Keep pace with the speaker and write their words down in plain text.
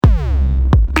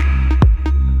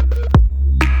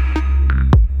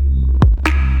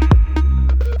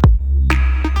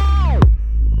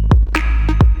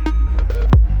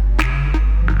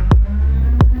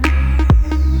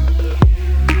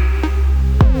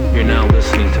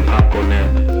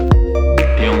Net,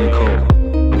 the only code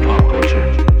of pop culture.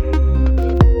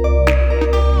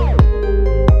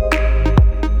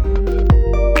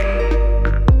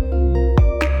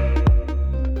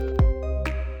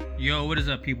 Yo, what is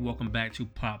up, people? Welcome back to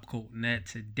Pop Cult Net.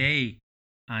 Today,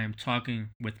 I am talking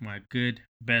with my good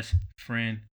best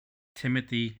friend,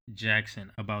 Timothy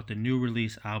Jackson, about the new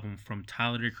release album from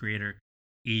Tyler, the Creator,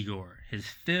 Igor. His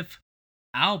fifth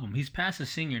album. He's past a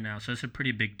senior now, so it's a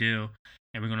pretty big deal.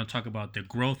 And we're going to talk about the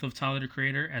growth of Tyler, the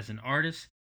Creator as an artist,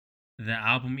 the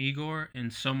album Igor,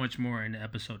 and so much more in the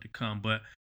episode to come. But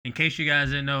in case you guys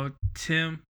didn't know,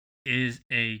 Tim is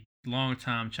a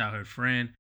longtime childhood friend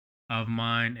of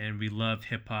mine, and we love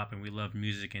hip hop and we love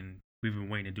music, and we've been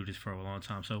waiting to do this for a long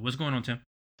time. So what's going on, Tim?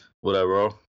 What up,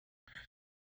 bro?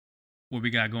 What we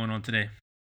got going on today?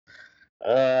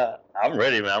 I'm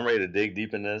ready, man. I'm ready to dig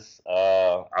deep in this.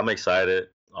 I'm excited.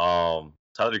 Tyler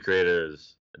the Creator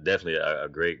is definitely a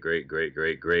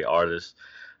great artist.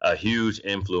 A huge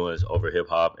influence over hip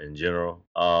hop in general.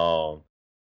 I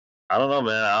don't know,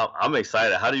 man. I'm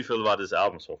excited. How do you feel about this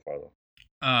album so far, though?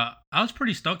 I was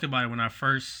pretty stoked about it when I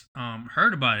first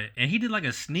heard about it, and he did like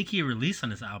a sneaky release on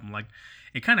this album. Like,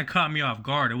 it kind of caught me off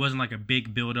guard. It wasn't like a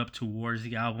big build up towards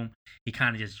the album. He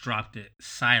kind of just dropped it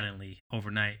silently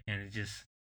overnight, and it just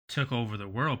took over the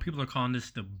world. People are calling this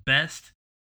the best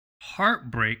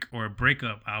heartbreak or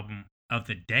breakup album of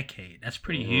the decade. That's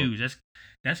pretty huge.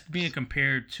 That's being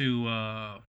compared to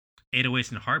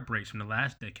 808s and Heartbreaks from the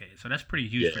last decade. So that's pretty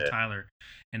huge for Tyler,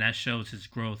 and that shows his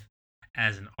growth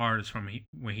as an artist from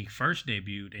when he first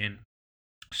debuted. And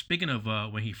speaking of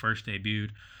when he first debuted,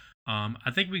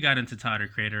 I think we got into Tyler,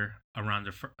 Creator around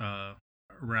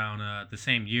the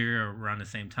same year or around the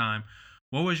same time.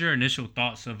 What was your initial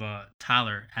thoughts of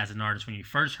Tyler as an artist when you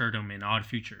first heard him in Odd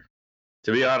Future?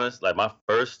 To be honest, like my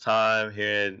first time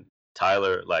hearing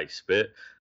Tyler like spit,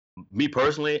 me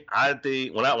personally, I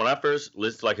think when I first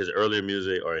listened to like his earlier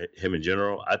music or him in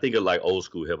general, I think of like old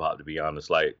school hip hop. To be honest,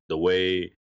 like the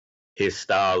way his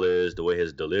style is, the way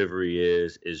his delivery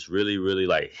is really, really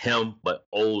like him, but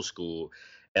old school.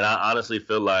 And I honestly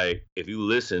feel like if you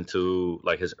listen to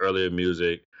like his earlier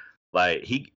music, like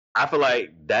I feel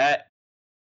like that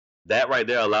right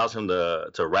there allows him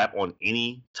to rap on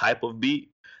any type of beat.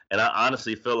 And I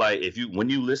honestly feel like when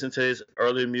you listen to his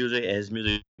earlier music and his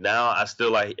music now, I feel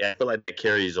like that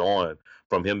carries on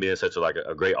from him being such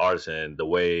a great artist and the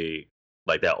way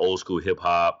like that old school hip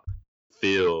hop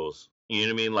feels. You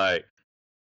know what I mean? Like,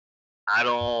 I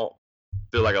don't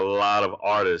feel like a lot of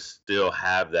artists still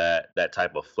have that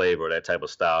type of flavor, that type of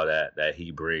style that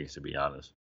he brings, to be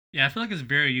honest. Yeah, I feel like it's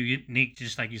very unique,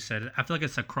 just like you said. I feel like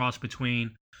it's a cross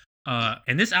between,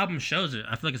 and this album shows it.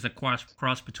 I feel like it's a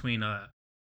cross between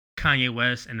Kanye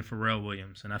West and Pharrell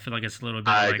Williams, and I feel like it's a little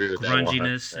bit of like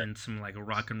grunginess and some like a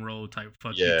rock and roll type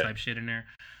type shit in there.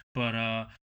 But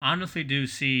honestly, do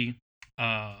see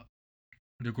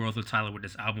the growth of Tyler with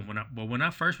this album. When I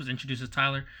first was introduced to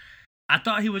Tyler, I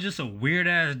thought he was just a weird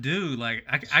ass dude. Like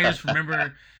I just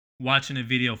remember watching a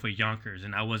video for Yonkers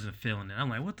and I wasn't feeling it. I'm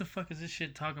like, what the fuck is this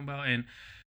shit talking about? And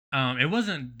it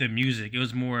wasn't the music. It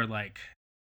was more like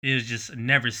it was just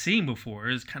never seen before.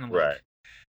 It was kind of like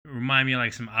remind me of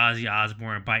like some Ozzy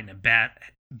Osbourne biting a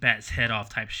bat's head off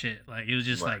type shit. Like it was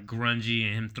just like grungy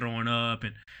and him throwing up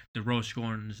and the roach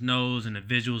going in his nose, and the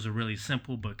visuals are really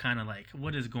simple but kind of like,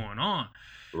 what is going on?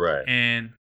 Right.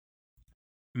 And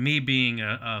me being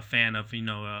a fan of the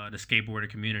skateboarder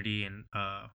community and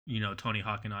Tony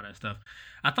Hawk and all that stuff,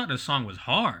 I thought the song was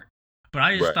hard, but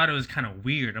I just thought it was kind of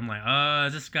weird. I'm like,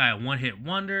 is this guy a one hit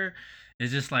wonder?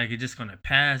 Is this like it's just gonna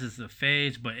pass? It's a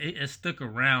phase, but it stuck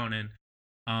around. And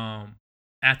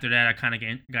after that, I kind of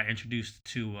got introduced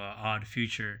to Odd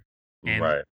Future, and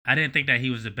I didn't think that he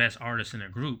was the best artist in the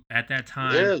group at that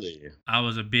time. Really, I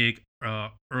was a big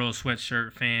Earl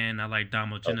Sweatshirt fan. I like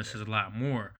Domo Genesis a lot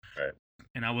more. Right.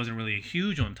 And I wasn't really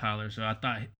huge on Tyler, so I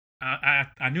thought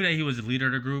I knew that he was the leader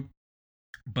of the group,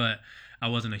 but I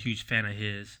wasn't a huge fan of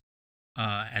his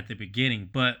at the beginning.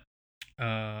 But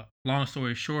long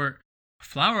story short,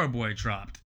 Flower Boy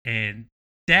dropped, and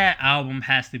that album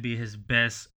has to be his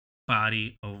best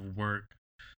body of work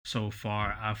so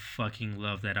far. I fucking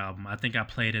love that album. I think I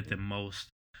played it the most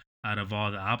out of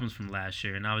all the albums from last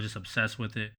year, and I was just obsessed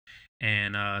with it.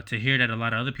 And to hear that a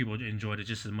lot of other people enjoyed it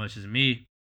just as much as me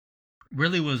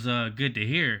really was good to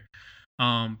hear,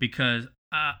 because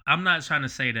I'm not trying to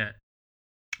say that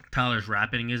Tyler's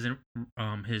rapping isn't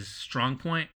his strong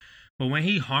point, But when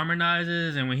he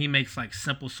harmonizes and when he makes like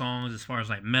simple songs as far as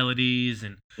like melodies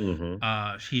and Hmm.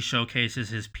 he showcases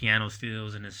his piano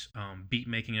skills and his beat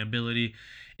making ability,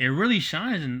 it really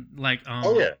shines in like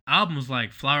Oh yeah, albums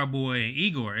like Flower Boy and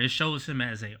Igor. It shows him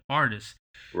as a artist.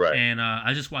 right. And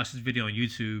I just watched this video on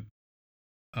YouTube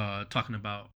talking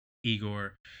about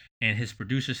Igor, and his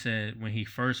producer said when he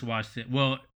first watched it,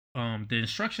 well, the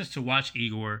instructions to watch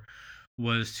Igor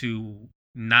was to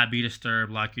not be disturbed,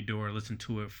 lock your door, listen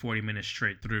to it 40 minutes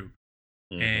straight through.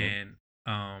 Hmm. And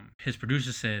his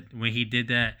producer said when he did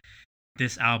that,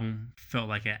 this album felt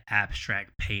like an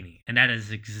abstract painting, and that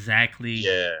is exactly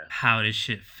Yeah. how this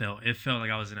shit felt. It felt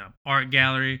like I was in an art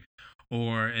gallery,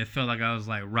 or it felt like I was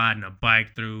like riding a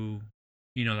bike through,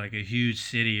 like a huge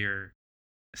city or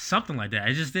something like that.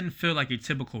 It just didn't feel like your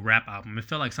typical rap album. It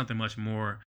felt like something much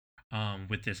more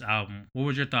with this album. What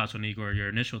was your thoughts on Igor? Your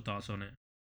initial thoughts on it?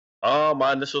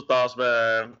 My initial thoughts,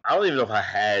 man. I don't even know if I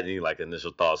had any like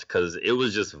initial thoughts because it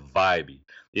was just vibey.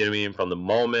 You know what I mean? From the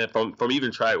moment, from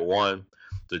even track one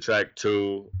to track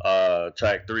two,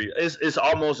 track three, it's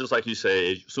almost just like you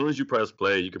say. As soon as you press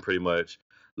play, you can pretty much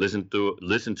listen to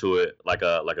it like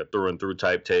a through and through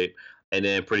type tape, and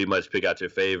then pretty much pick out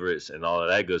your favorites and all of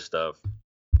that good stuff.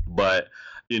 But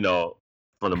you know,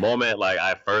 from the moment like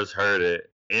I first heard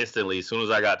it, instantly, as soon as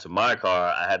I got to my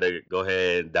car, I had to go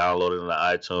ahead and download it on the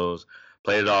iTunes,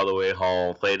 play it all the way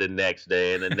home, play the next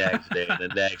day and the next day and the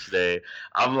next day.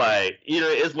 I'm like,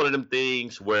 it's one of them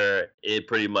things where it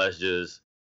pretty much just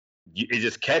it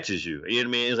just catches you. You know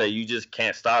what I mean? It's like you just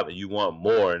can't stop it. You want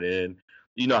more, and then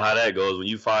you know how that goes. When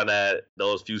you find that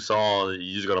those few songs,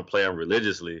 you're just gonna play them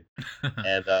religiously.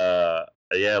 And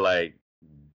yeah, like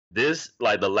this,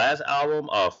 like the last album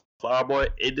of Flower Boy,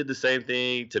 it did the same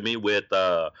thing to me with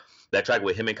that track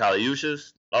with him and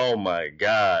Kaliushis. Oh my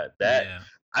god, that Yeah.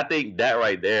 I think that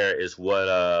right there is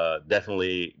what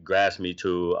definitely grasped me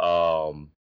to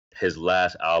his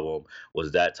last album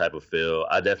was that type of feel.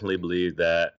 I definitely believe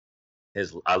that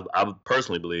I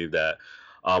personally believe that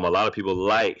a lot of people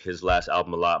like his last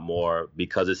album a lot more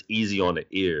because it's easy on the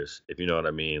ears, if you know what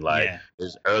I mean. Like Yeah.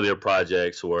 his earlier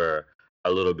projects were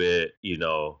a little bit,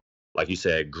 like you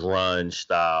said, grunge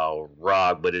style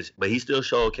rock, but he still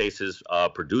showcases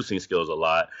producing skills a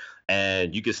lot,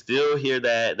 and you can still hear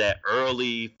that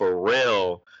early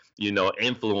Pharrell,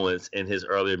 influence in his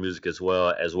earlier music as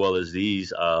well as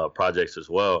these projects as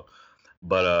well.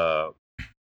 But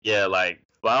yeah, like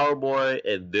Flower Boy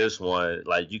and this one,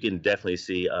 like you can definitely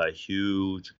see a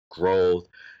huge growth.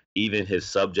 Even his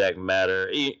subject matter,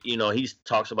 he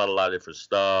talks about a lot of different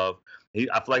stuff. I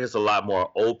feel like it's a lot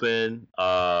more open,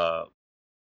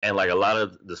 and like a lot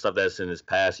of the stuff that's in his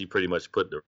past, he pretty much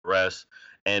put to rest.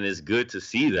 And it's good to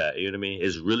see that. You know what I mean?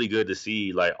 It's really good to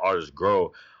see like artists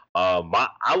grow.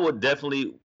 I would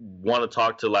definitely want to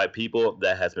talk to like people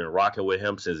that has been rocking with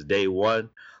him since day one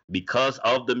because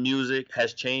of the music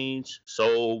has changed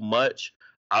so much.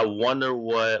 I wonder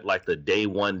what like the day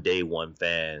one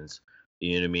fans,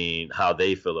 you know what I mean, how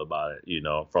they feel about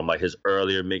it, from like his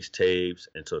earlier mixtapes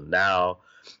until now.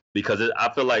 Because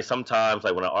I feel like sometimes,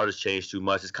 like when an artist changes too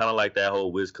much, it's kind of like that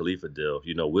whole Wiz Khalifa deal.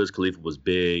 Wiz Khalifa was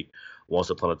big once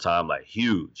upon a time, like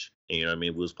huge. And, you know what I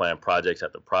mean? We was playing projects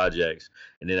after projects,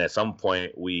 and then at some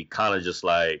point, we kind of just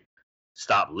like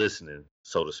stopped listening,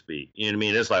 so to speak. You know what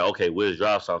I mean? It's like okay, Wiz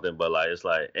dropped something, but like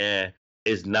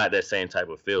it's not that same type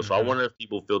of feel. So I Hmm. wonder if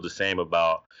people feel the same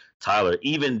about Tyler.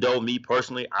 Even though me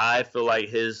personally, I feel like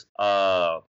his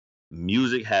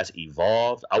music has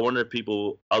evolved. I wonder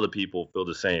if other people feel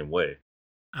the same way.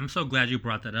 I'm so glad you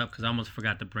brought that up because I almost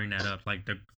forgot to bring that up. Like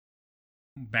the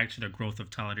back to the growth of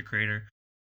Tyler the Creator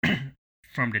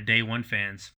from the day one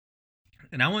fans.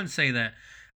 And I wouldn't say that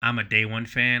I'm a day one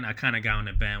fan. I kind of got on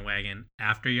the bandwagon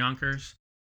after Yonkers.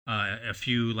 A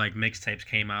few like mixtapes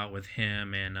came out with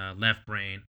him and Left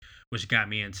Brain, which got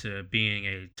me into being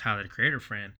a Tyler the Creator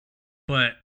fan.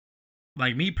 But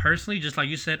like me personally, just like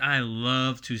you said, I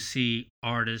love to see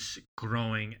artists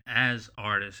growing as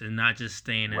artists and not just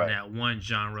staying in Right. that one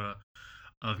genre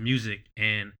of music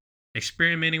and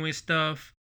experimenting with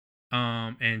stuff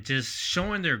and just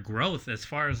showing their growth as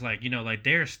far as like like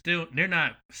they're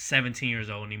not 17 years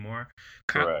old anymore.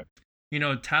 Correct.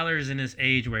 Tyler's in this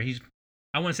age where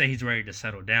I wouldn't say he's ready to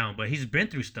settle down, but he's been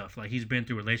through stuff. Like he's been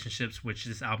through relationships, which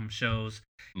this album shows.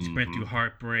 He's been through Hmm.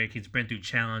 heartbreak. He's been through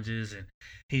challenges, and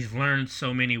he's learned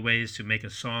so many ways to make a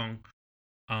song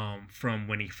from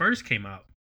when he first came out.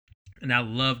 And I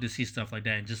love to see stuff like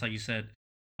that. And just like you said,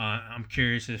 I'm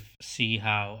curious to see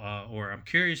how, or I'm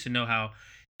curious to know how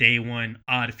day one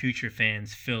Odd Future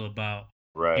fans feel about,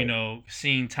 Right.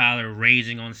 seeing Tyler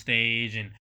raging on stage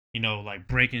and like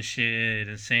breaking shit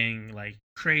and saying like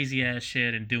crazy ass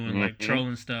shit and doing like Mm-hmm.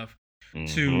 trolling stuff,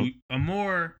 to a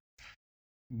more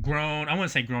grown, I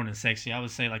wouldn't say grown and sexy, I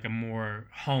would say like a more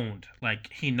honed,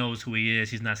 like he knows who he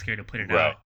is, he's not scared to put it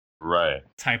Right. out Right.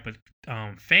 type of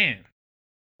fan.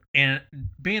 And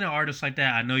being an artist like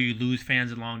that, I know you lose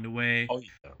fans along the way Oh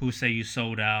yeah. who say you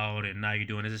sold out and now you're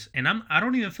doing this. And I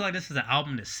don't even feel like this is an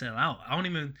album to sell out. I don't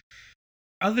even,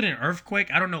 other than Earthquake,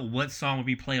 I don't know what song would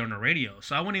be played on the radio.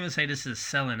 So I wouldn't even say this is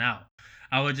selling out.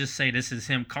 I would just say this is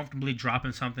him comfortably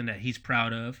dropping something that he's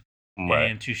proud of, Right.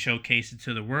 and to showcase it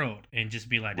to the world and just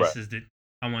be like, Right. this is the,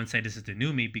 I wouldn't say this is the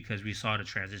new me because we saw the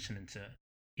transition into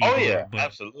Oh Igor, yeah, but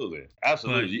absolutely.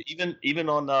 Even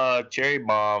on Cherry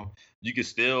Bomb, you can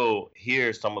still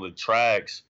hear some of the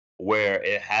tracks where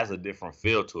it has a different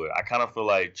feel to it. I kind of feel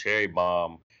like Cherry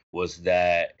Bomb was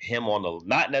that him on the,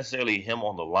 not necessarily him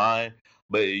on the line,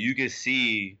 but you can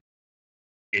see,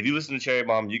 if you listen to Cherry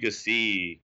Bomb, you can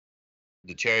see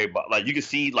the Cherry Bomb, like you can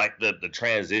see like the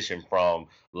transition from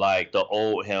like the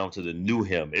old him to the new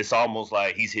him. It's almost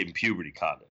like he's hitting puberty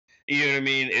kind of. You know what I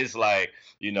mean? It's like,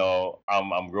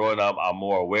 I'm growing up, I'm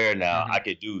more aware now. Mhm. I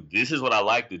could do, this is what I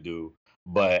like to do,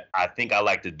 but I think I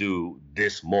like to do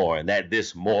this more, and that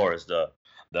this more is the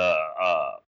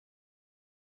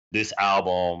this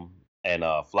album and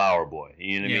Flower Boy.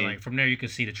 You know what I Yeah, mean? like from there you can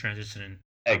see the transition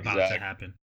about to Exactly.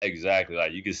 happen. Exactly.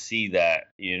 Like you can see that,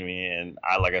 you know what I mean? And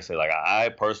I, like I said, like I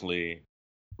personally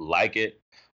like it,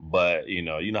 but you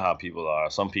know how people are.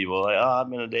 Some people are like, oh, I've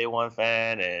been a day one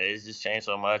fan and it's just changed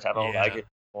so much. I don't like Yeah. it.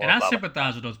 And Blah, I blah, blah.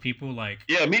 sympathize with those people, like,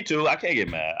 Yeah, me too. I can't get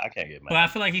mad. but I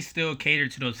feel like he still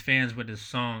catered to those fans with his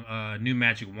song New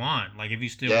Magic Wand. Like if you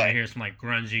still want Yeah. to hear some like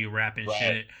grungy rapping Right.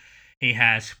 shit, he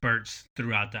has spurts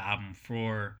throughout the album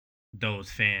for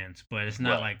those fans, but it's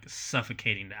not Right. like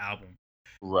suffocating the album.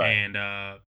 Right. And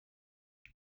I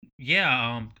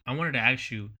wanted to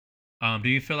ask you, do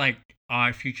you feel like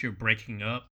our future breaking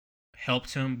up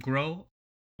helped him grow,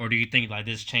 or do you think like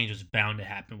this change was bound to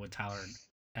happen with Tyler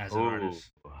as an Ooh. artist?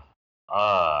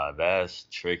 That's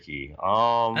tricky.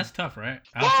 That's tough, right?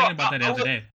 I was thinking about that the other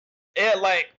day. Yeah,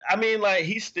 like I mean, like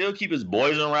he still keep his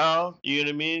boys around. You know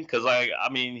what I mean? Because like I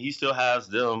mean, he still has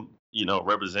them,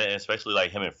 representing, especially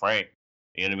like him and Frank.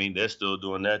 You know what I mean? They're still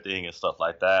doing their thing and stuff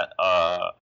like that.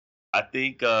 I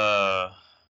think that's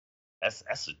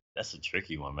a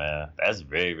tricky one, man. That's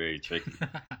very very tricky.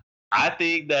 I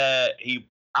think that he.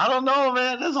 I don't know,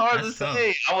 man. That's hard That's to tough.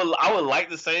 say. I would like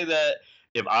to say that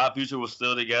if our future was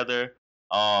still together,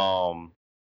 I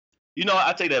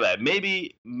take that back.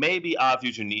 Maybe our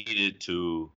future needed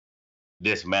to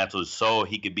dismantle so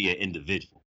he could be an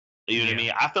individual. You know what I Yeah.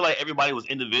 mean? I feel like everybody was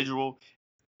individual.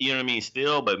 You know what I mean?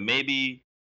 Still, but maybe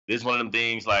this is one of them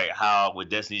things like how with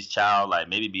Destiny's Child, like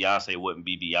maybe Beyonce wouldn't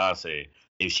be Beyonce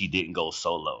if she didn't go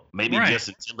solo. Maybe Right.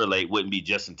 Justin Timberlake wouldn't be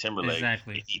Justin Timberlake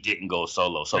Exactly. if he didn't go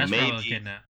solo. So That's what I was maybe, getting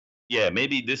at. yeah,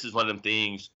 maybe this is one of them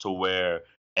things to where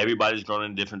everybody's growing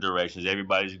in different directions.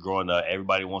 Everybody's growing up.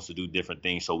 Everybody wants to do different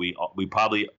things. So we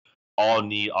probably all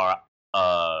need uh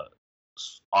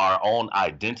our own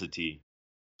identity.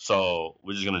 So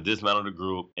we're just gonna dismantle the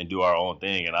group and do our own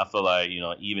thing. And I feel like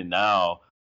even now,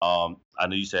 I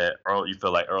know you said Earl. You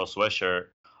feel like Earl Sweatshirt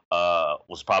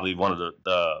was probably one of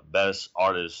the best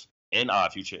artists in our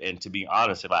future. And to be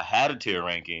honest, if I had a tier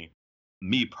ranking,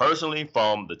 me personally,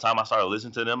 from the time I started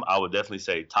listening to them, I would definitely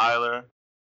say Tyler,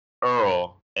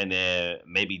 Earl, and then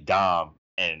maybe Dom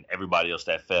and everybody else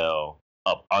that fell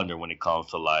up under when it comes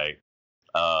to like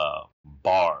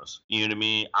bars. You know what I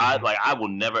mean? Mhm. I will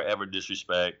never ever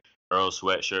disrespect Earl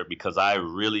Sweatshirt because I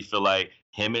really feel like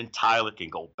him and Tyler can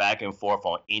go back and forth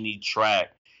on any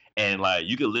track. And like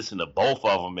you can listen to both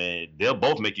of them and they'll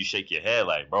both make you shake your head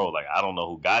like, bro, like I don't know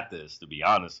who got this, to be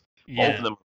honest. Both of Yeah.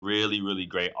 them are really, really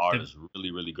great artists.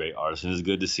 Really, really great artists. And it's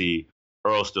good to see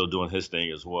Earl still doing his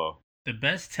thing as well. The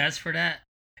best test for that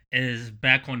is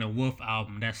back on the Wolf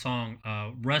album. That song,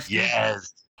 Rusted.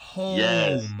 Yes. Oh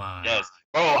Yes. my. Yes.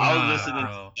 Bro, I was God, listening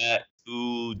bro. to that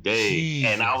today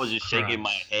and I was Jesus just shaking my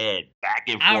Christ. head back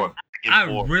and I forth, back and I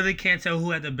forth. really can't tell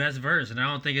who had the best verse, and I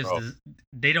don't think it's Bro.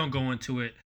 they don't go into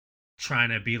it trying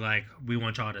to be like, we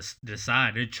want y'all to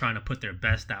decide. They're trying to put their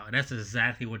best out, and that's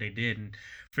exactly what they did. And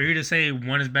for you to say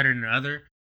one is better than the other,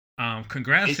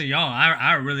 congrats to y'all.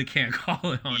 I really can't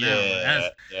call it on that one.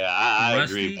 That's I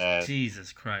Rusty. agree, man.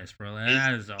 Jesus Christ, bro.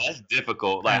 That's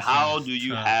difficult. Like, that song how is do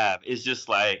you tough. have? It's just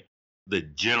like the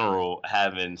general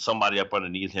having somebody up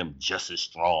underneath him just as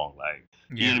strong. Like,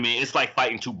 you know what I mean? It's like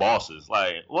fighting two bosses.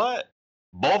 Like, what?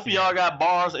 Both of y'all got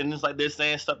bars, and it's like they're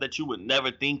saying stuff that you would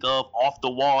never think of off the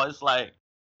wall. It's like,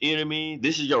 you know what I mean?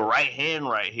 This is your right hand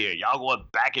right here. Y'all going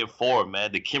back and forth,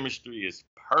 man. The chemistry is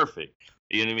perfect.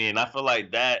 You know what I mean? And I feel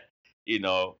like that,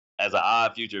 as an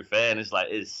Odd Future fan, it's like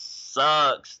it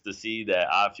sucks to see that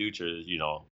Odd Future is,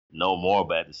 no more,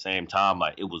 but at the same time,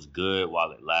 like it was good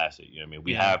while it lasted. You know what I mean?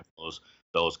 We Yeah. have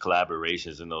those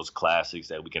collaborations and those classics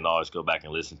that we can always go back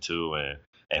and listen to and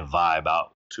vibe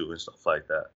out to and stuff like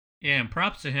that. Yeah, and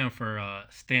props to him for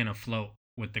staying afloat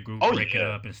with the group, Oh breaking yeah.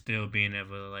 up and still being able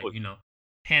to like, Oh,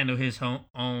 handle his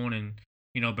own and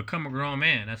become a grown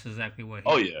man. That's exactly what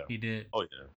oh he yeah. he did. Oh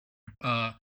yeah.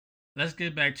 Uh, let's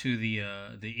get back to the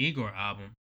Igor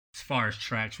album. As far as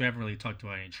tracks, we haven't really talked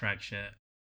about any tracks yet.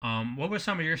 What were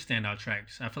some of your standout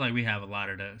tracks? I feel like we have a lot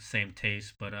of the same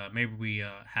taste, but maybe we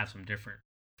have some different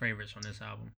favorites on this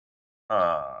album.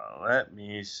 Let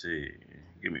me see.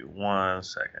 Give me 1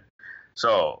 second.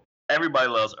 So everybody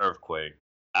loves Earthquake.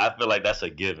 I feel like that's a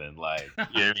given. Like,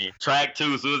 you know what I mean? Track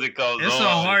 2, as soon as it comes It's on, so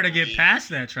hard to get past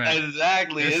that track.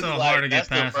 Exactly. It's It's so like hard to get that's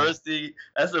the past it. first thing.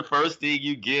 That's the first thing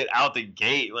you get out the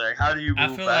gate. Like, how do you I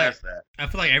move feel past that? I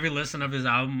feel like every listen of his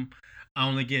album, I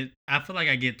feel like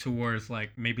I get towards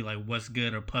like maybe like What's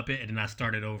Good or Puppet, and then I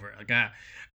start it over. Like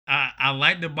I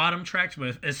like the bottom tracks,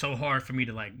 but it's so hard for me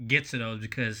to like get to those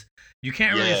because you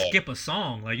can't really Yeah, skip a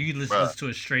song. Like you listen bruh. to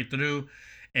it straight through,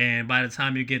 and by the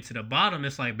time you get to the bottom,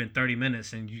 it's like been 30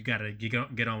 minutes, and you gotta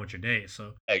get on with your day.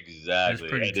 So it's Exactly.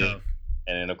 pretty tough.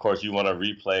 And then of course you want to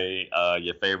replay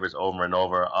your favorites over and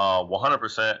over.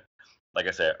 100%. Like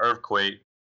I said, Earthquake.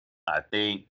 I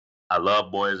think I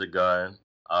love Boy Is a Gun.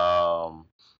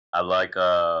 I like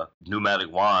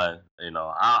Pneumatic Wine.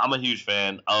 I'm a huge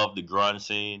fan of the grunge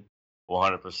scene,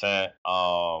 100%.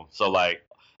 So like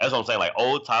that's what I'm saying. Like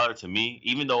old Tyler to me,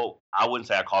 even though I wouldn't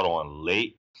say I caught on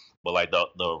late, but like the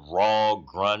raw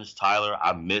grunge Tyler,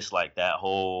 I miss like that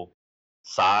whole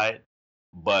side.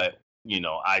 But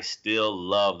I still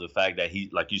love the fact that he,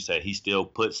 like you said, he still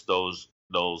puts those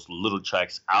little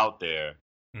tracks out there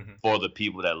Hmm. for the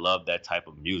people that love that type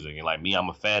of music. And like me, I'm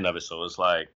a fan of it, so it's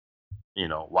like,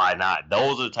 why not?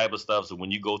 Those are the type of stuff. So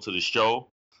when you go to the show,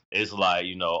 it's like,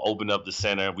 open up the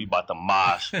center, we about to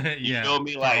mosh. You Yeah, feel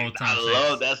me? for Like old time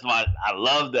sakes. I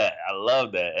love that. I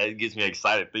love that. It gets me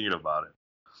excited thinking about it.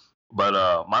 But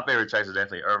my favorite tracks are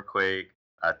definitely Earthquake.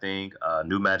 I think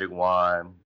New Magic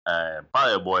Wine, and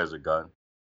probably A Boy Is a Gun.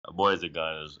 A Boy Is a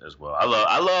Gun as well.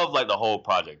 I love like the whole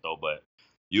project though, but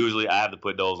usually I have to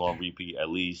put those on repeat at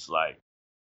least like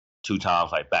 2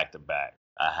 times, like back to back.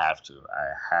 I have to.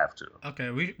 I have to.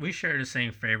 Okay, we share the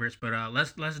same favorites, but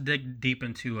let's dig deep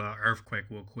into Earthquake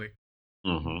real quick.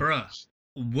 Hmm. Bruh,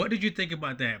 what did you think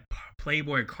about that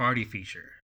Playboy Cardi feature?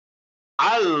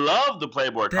 I love the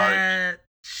Playboy Cardi, That,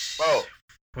 bro.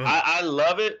 bro, I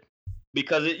love it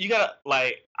because you gotta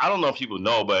like. I don't know if people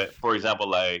know, but for example,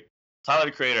 like Tyler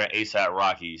the Creator and ASAP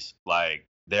Rocky's like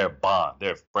their bond,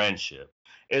 their friendship.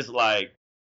 It's like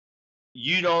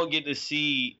you don't get to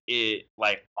see it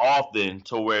like often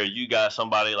to where you got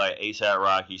somebody like ASAP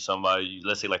Rocky, somebody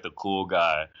let's say like the cool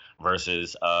guy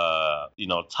versus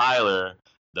Tyler,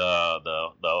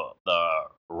 the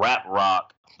rap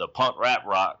rock, the punk rap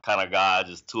rock kind of guy,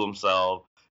 just to himself,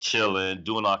 chilling,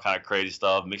 doing all kind of crazy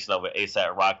stuff, mixing up with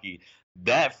ASAP Rocky.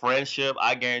 That friendship,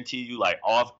 I guarantee you, like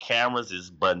off cameras, is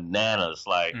bananas.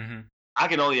 Like hmm I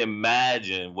can only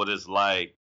imagine what it's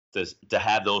like to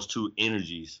have those two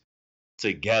energies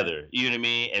together. You know what I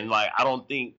mean? And like I don't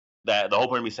think that the whole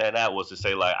point of me saying that was to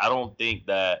say like I don't think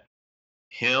that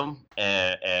him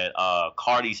and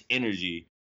Cardi's energy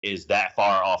is that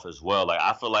far off as well. Like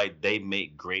I feel like they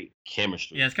make great Yeah,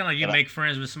 chemistry. it's kind of like you And make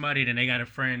friends with somebody, then they got a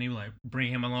friend, you like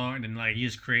bring him along, and then like you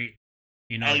just create,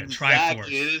 like a exactly, it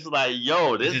triforce. is like,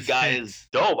 yo, It this just guy is fits.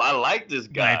 dope. I like this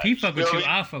Like if guy. he You fuck with feel you, me?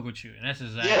 I'll fuck with you, and that's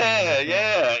exactly what I Yeah, feel like.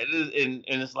 yeah. It is,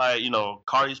 and it's like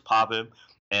Cardi's popping,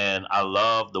 and I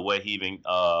love the way he even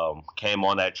came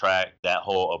on that track. That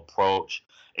whole approach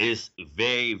is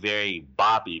very, very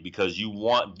boppy because you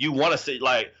want to see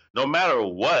like no matter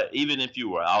what, even if you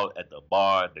were out at the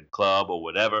bar, the club, or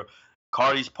whatever,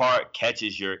 Cardi's part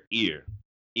catches your ear.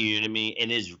 You know what I mean?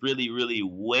 And it's really, really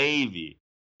wavy.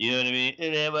 You know what I mean?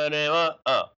 You know what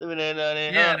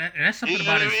Yeah, and that's I something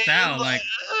about his mean? style. It's Like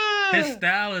his like,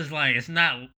 style is like it's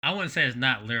not. I wouldn't say it's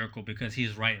not lyrical because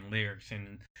he's writing lyrics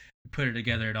and put it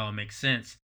together. It all makes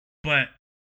sense, but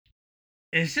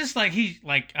it's just like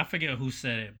I forget who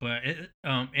said it, but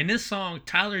in this song,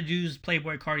 Tyler used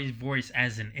Playboy Cardi's voice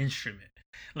as an instrument.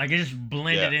 Like it just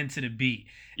blended yeah, into the beat,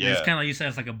 and it's yeah, kind of like you said,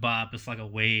 it's like a bop, it's like a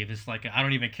wave, it's like I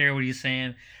don't even care what he's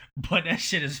saying, but that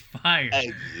shit is fire. You know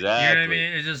what I exactly.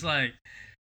 mean? It's just like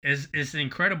it's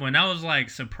incredible, and I was like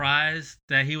surprised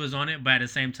that he was on it, but at the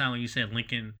same time, when you said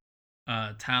linking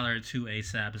Tyler to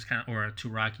ASAP, it's kind of or to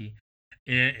Rocky,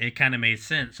 it kind of made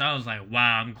sense. So I was like,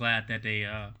 wow, I'm glad that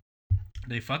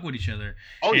they fuck with each other.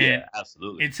 Oh And yeah,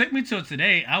 absolutely. it took me till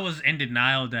today. I was in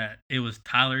denial that it was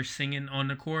Tyler singing on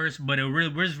the chorus, but it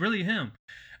really was really him.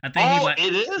 I think he Oh, like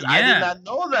it is. I did yeah. not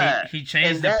know that. He changed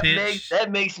And the that pitch.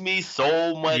 makes me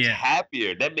so much Yeah.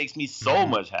 happier. That makes me so Mhm.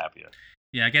 much happier.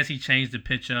 Yeah, I guess he changed the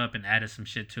pitch up and added some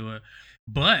shit to it.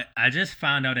 But I just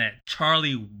found out that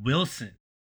Charlie Wilson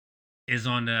is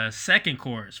on the second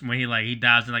chorus when he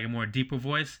dives in like a more deeper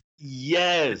voice.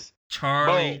 Yes.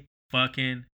 Charlie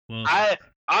fucking Wilson. I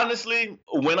honestly,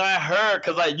 when I heard,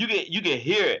 cause like you can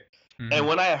hear it, Mhm. and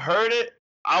when I heard it,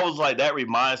 I was like, that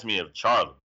reminds me of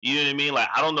Charlie. You know what I mean? Like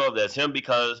I don't know if that's him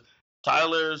because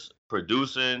Tyler's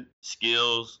producing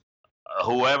skills,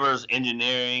 whoever's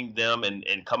engineering them and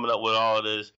coming up with all of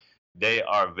this, they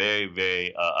are very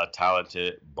very a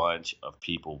talented bunch of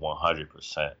people,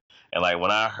 100%. And like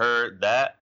when I heard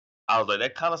that, I was like,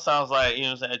 that kind of sounds like, you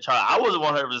know what I'm saying, Charlie. I wasn't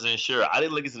 100% sure. I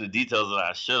didn't look into the details that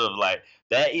I should have. Like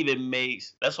that even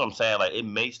makes, that's what I'm saying. Like it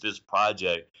makes this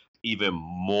project even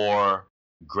more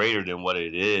greater than what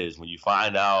it is when you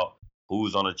find out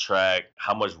who's on the track,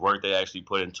 how much work they actually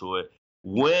put into it.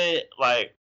 When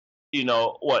like,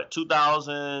 what,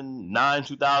 2009,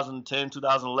 2010,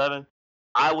 2011,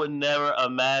 I would never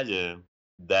imagine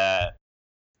that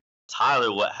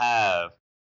Tyler would have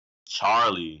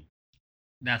Charlie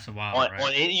That's a wild, on,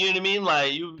 right? you know what I mean?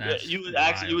 Like That's you would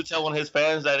actually, you wild. would tell one of his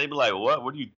fans that, they'd be like,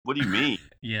 what do you mean?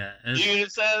 Yeah, You know what I'm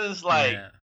saying? It's like, yeah,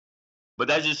 but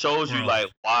that just shows you growth. like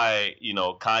why,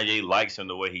 Kanye likes him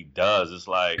the way he does. It's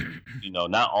like,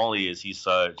 not only is he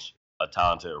such a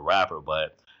talented rapper,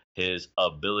 but his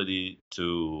ability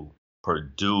to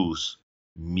produce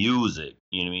music.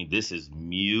 You know what I mean? This is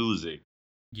music,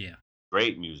 Yeah,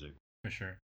 great music. for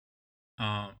sure.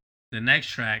 The next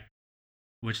track,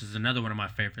 which is another one of my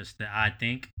favorites, that I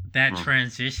think that Mm.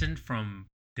 transition from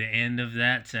the end of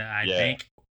that to I Yeah. think,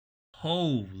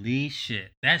 holy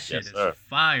shit, that shit Yes, is sir.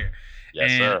 fire.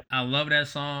 Yes, And sir. I love that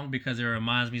song because it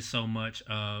reminds me so much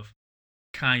of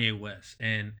Kanye West,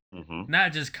 and Hmm.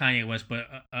 not just Kanye West,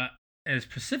 but a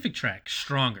specific track,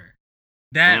 Stronger.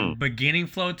 That beginning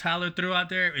flow Tyler threw out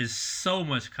there is so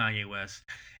much Kanye West,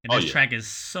 and Oh this yeah. track is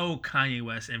so Kanye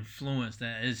West influenced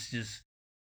that it's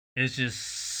just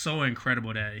so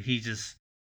incredible that he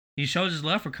shows his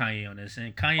love for Kanye on this,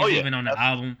 and Kanye's Oh yeah. even on the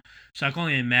Absolutely. album, so I can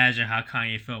only imagine how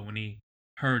Kanye felt when he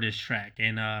heard this track,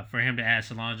 and for him to add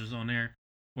Solange's on there,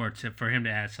 for him to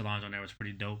add Solange on there was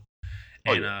pretty dope,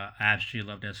 Oh and yeah. I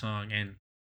absolutely love that song, and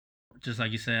just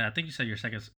like you said, I think you said your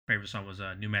second favorite song was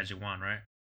New Magic Wand, right?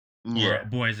 Or Yeah.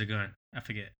 Boy Is a Gun, I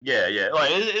forget. Yeah. Yeah. Like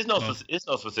it's no Both. it's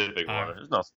no specific All order. right.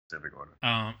 It's no specific order.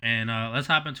 And let's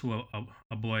hop into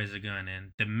a Boy Is a Gun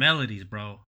and the melodies,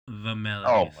 bro. The Oh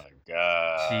melodies. my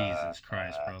god. Jesus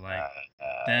Christ, bro. Like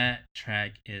that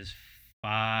track is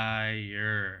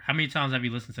fire. How many times have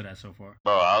you listened to that so far?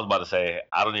 Bro, I was about to say,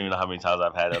 I don't even know how many times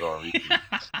I've had that on repeat.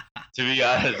 To be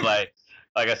honest, like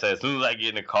I said, as soon as I get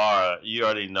in the car, you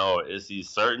already know it's these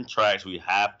certain tracks we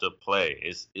have to play.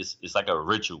 It's like a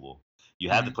ritual. You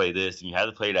have to Mhm. play this, and you have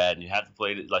to play that, and you have to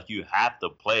play it. Like you have to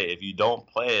play it. If you don't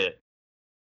play it,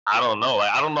 I don't know.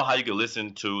 Like I don't know how you can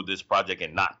listen to this project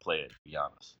and not play it. To be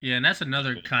honest. Yeah, and that's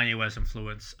another Kanye West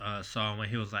influence song when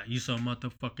he was like, "You so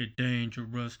motherfucking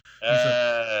dangerous."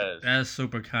 Yes. That's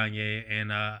super Kanye,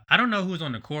 and I don't know who's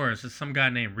on the chorus. It's some guy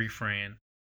named Refrain.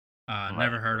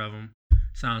 Never heard of him.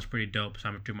 Sounds pretty dope. So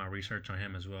I'm gonna do my research on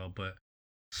him as well. But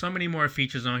so many more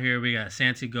features on here. We got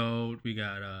Santi Gold. We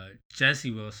got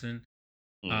Jesse Wilson,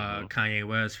 Mhm. Kanye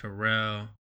West, Pharrell,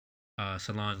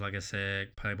 Solange, like I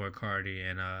said, Playboy Cardi,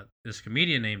 and this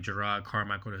comedian named Gerard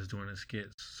Carmichael that's doing the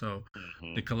skits. So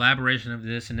Mhm. the collaboration of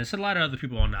this, and there's a lot of other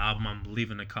people on the album. I'm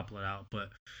leaving a couple out,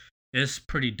 but it's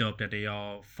pretty dope that they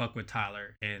all fuck with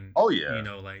Tyler and Oh yeah.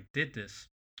 like did this.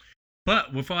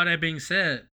 But with all that being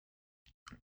said,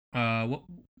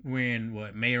 we're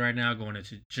in May right now, going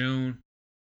into June.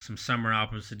 Some summer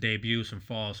albums to debut, some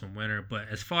fall, some winter. But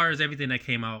as far as everything that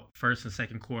came out first and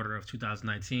second quarter of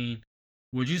 2019,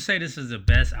 would you say this is the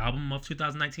best album of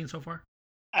 2019 so far?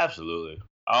 Absolutely.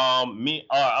 I'm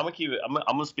gonna keep it.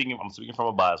 I'm speaking from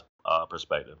a biased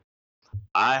perspective.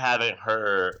 I haven't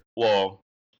heard. Well,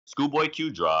 Schoolboy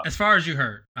Q dropped. As far as you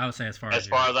heard, I would say as far As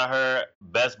far as I heard,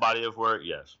 best body of work,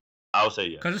 yes. I would say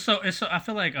yes. because it's so I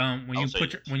feel like when I'll you say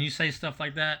put yes. when you say stuff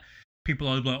like that, people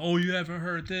always be like, oh, you haven't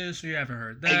heard this or you haven't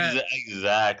heard that.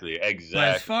 Exactly.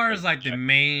 But as far as like the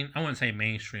main, I wouldn't say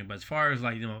mainstream, but as far as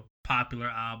like popular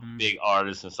albums, big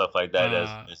artists and stuff like that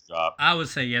that's dropped. I would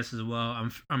say yes as well.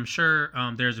 I'm sure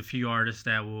there's a few artists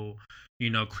that will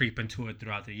creep into it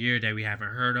throughout the year that we haven't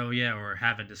heard of yet or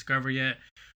haven't discovered yet.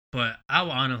 but I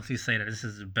will honestly say that this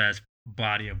is the best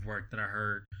body of work that I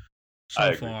heard I so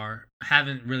agree. far.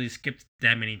 Haven't really skipped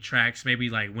that many tracks. Maybe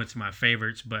like went to my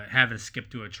favorites, but haven't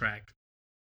skipped through a track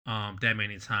that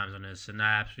many times on this. And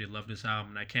I absolutely love this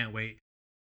album. And I can't wait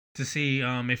to see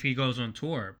if he goes on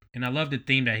tour. And I love the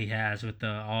theme that he has with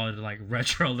all the like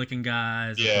retro looking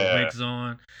guys with the Yeah. wigs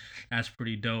on. That's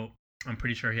pretty dope. I'm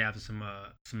pretty sure he has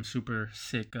some super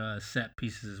sick set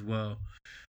pieces as well.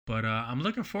 But I'm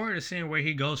looking forward to seeing where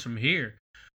he goes from here.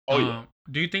 Oh yeah.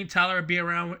 Do you think Tyler will be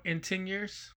around in 10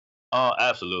 years?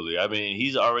 Absolutely. I mean,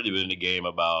 he's already been in the game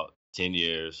about 10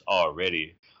 years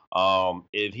already.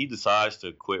 If he decides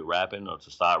to quit rapping or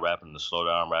to stop rapping, to slow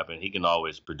down rapping, he can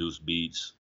always produce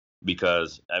beats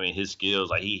because I mean his skills,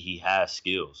 like he has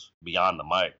skills beyond the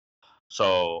mic.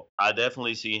 So I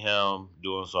definitely see him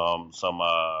doing some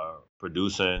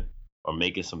producing or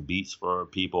making some beats for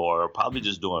people or probably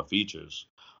just doing features.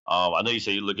 I know you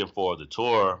say you're looking for the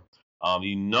tour. I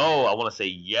want to say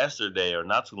yesterday or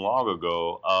not too long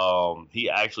ago, he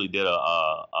actually did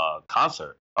a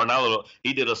concert, or not a little.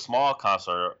 He did a small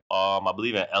concert, I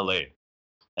believe in L.A.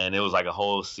 And it was like a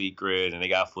whole secret, and they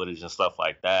got footage and stuff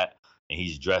like that. And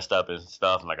he's dressed up and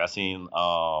stuff. And like I seen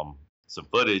some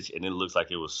footage, and it looks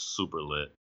like it was super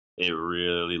lit. It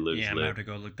really looks Yeah, I'm gonna lit. have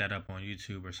to go look that up on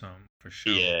YouTube or something for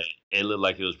sure. Yeah, it looked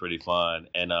like it was pretty fun.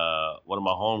 And one of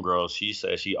my homegirls, she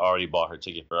said she already bought her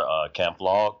ticket for Camp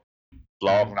Vlog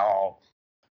no.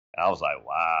 I was like,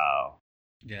 wow.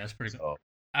 Yeah, that's pretty good. So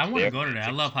I want to they're go to that.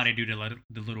 I love how they do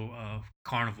the little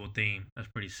carnival theme. That's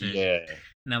pretty sick. yeah,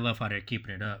 And I love how they're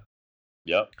keeping it up.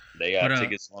 yep. They got But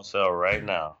tickets on sale right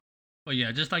now. well,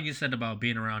 yeah, just like you said about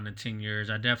being around in 10 years,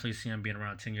 I definitely see him being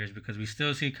around 10 years because we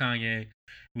still see Kanye,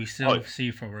 we Oh still yeah.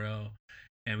 see Pharrell,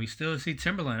 and we still see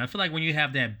Timberland. I feel like when you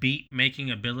have that beat making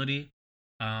ability,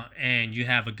 and you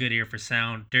have a good ear for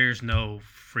sound, there's no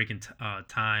freaking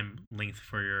time length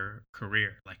for your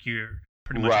career. Like you're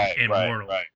pretty much immortal.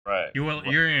 Right.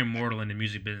 You're immortal in the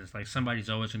music business. Like somebody's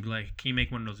always gonna be like, "Can you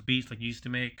make one of those beats like you used to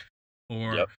make?"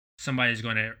 Or Yep. somebody's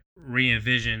gonna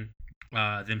re-envision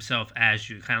themselves as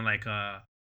you, kind of like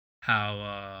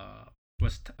how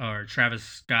or Travis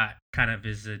Scott kind of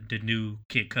is the new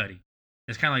Kid Cudi.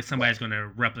 It's kind of like somebody's gonna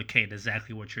replicate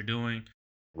exactly what you're doing,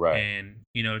 Right. and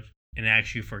and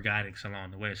ask you for guidance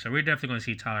along the way. So we're definitely gonna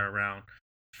see Tyler around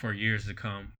for years to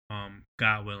come,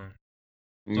 God willing.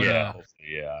 But Yeah. Hopefully,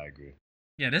 yeah, I agree.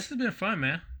 yeah, this has been fun,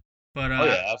 man. But Oh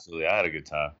yeah, absolutely. I had a good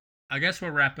time. I guess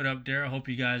we'll wrap it up there. I hope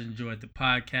you guys enjoyed the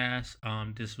podcast.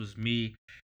 This was me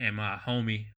and my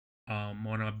homie,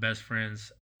 one of my best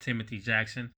friends, Timothy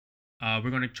Jackson.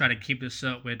 We're gonna try to keep this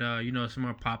up with some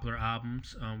more popular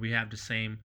albums. We have the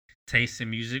same taste in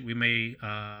music. We may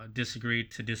disagree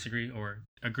to disagree or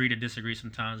agree to disagree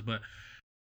sometimes, but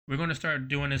we're gonna start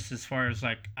doing this as far as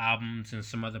like albums and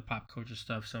some other pop culture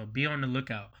stuff. So be on the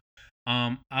lookout.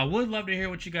 I would love to hear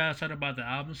what you guys thought about the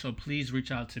album. So please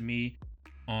reach out to me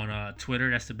on Twitter.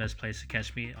 That's the best place to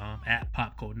catch me, at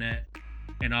PopCodeNet.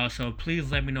 And also,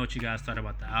 please let me know what you guys thought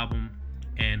about the album.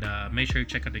 And make sure you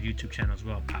check out the YouTube channel as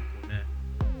well, PopCodeNet.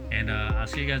 And I'll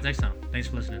see you guys next time. Thanks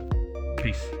for listening.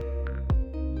 Peace.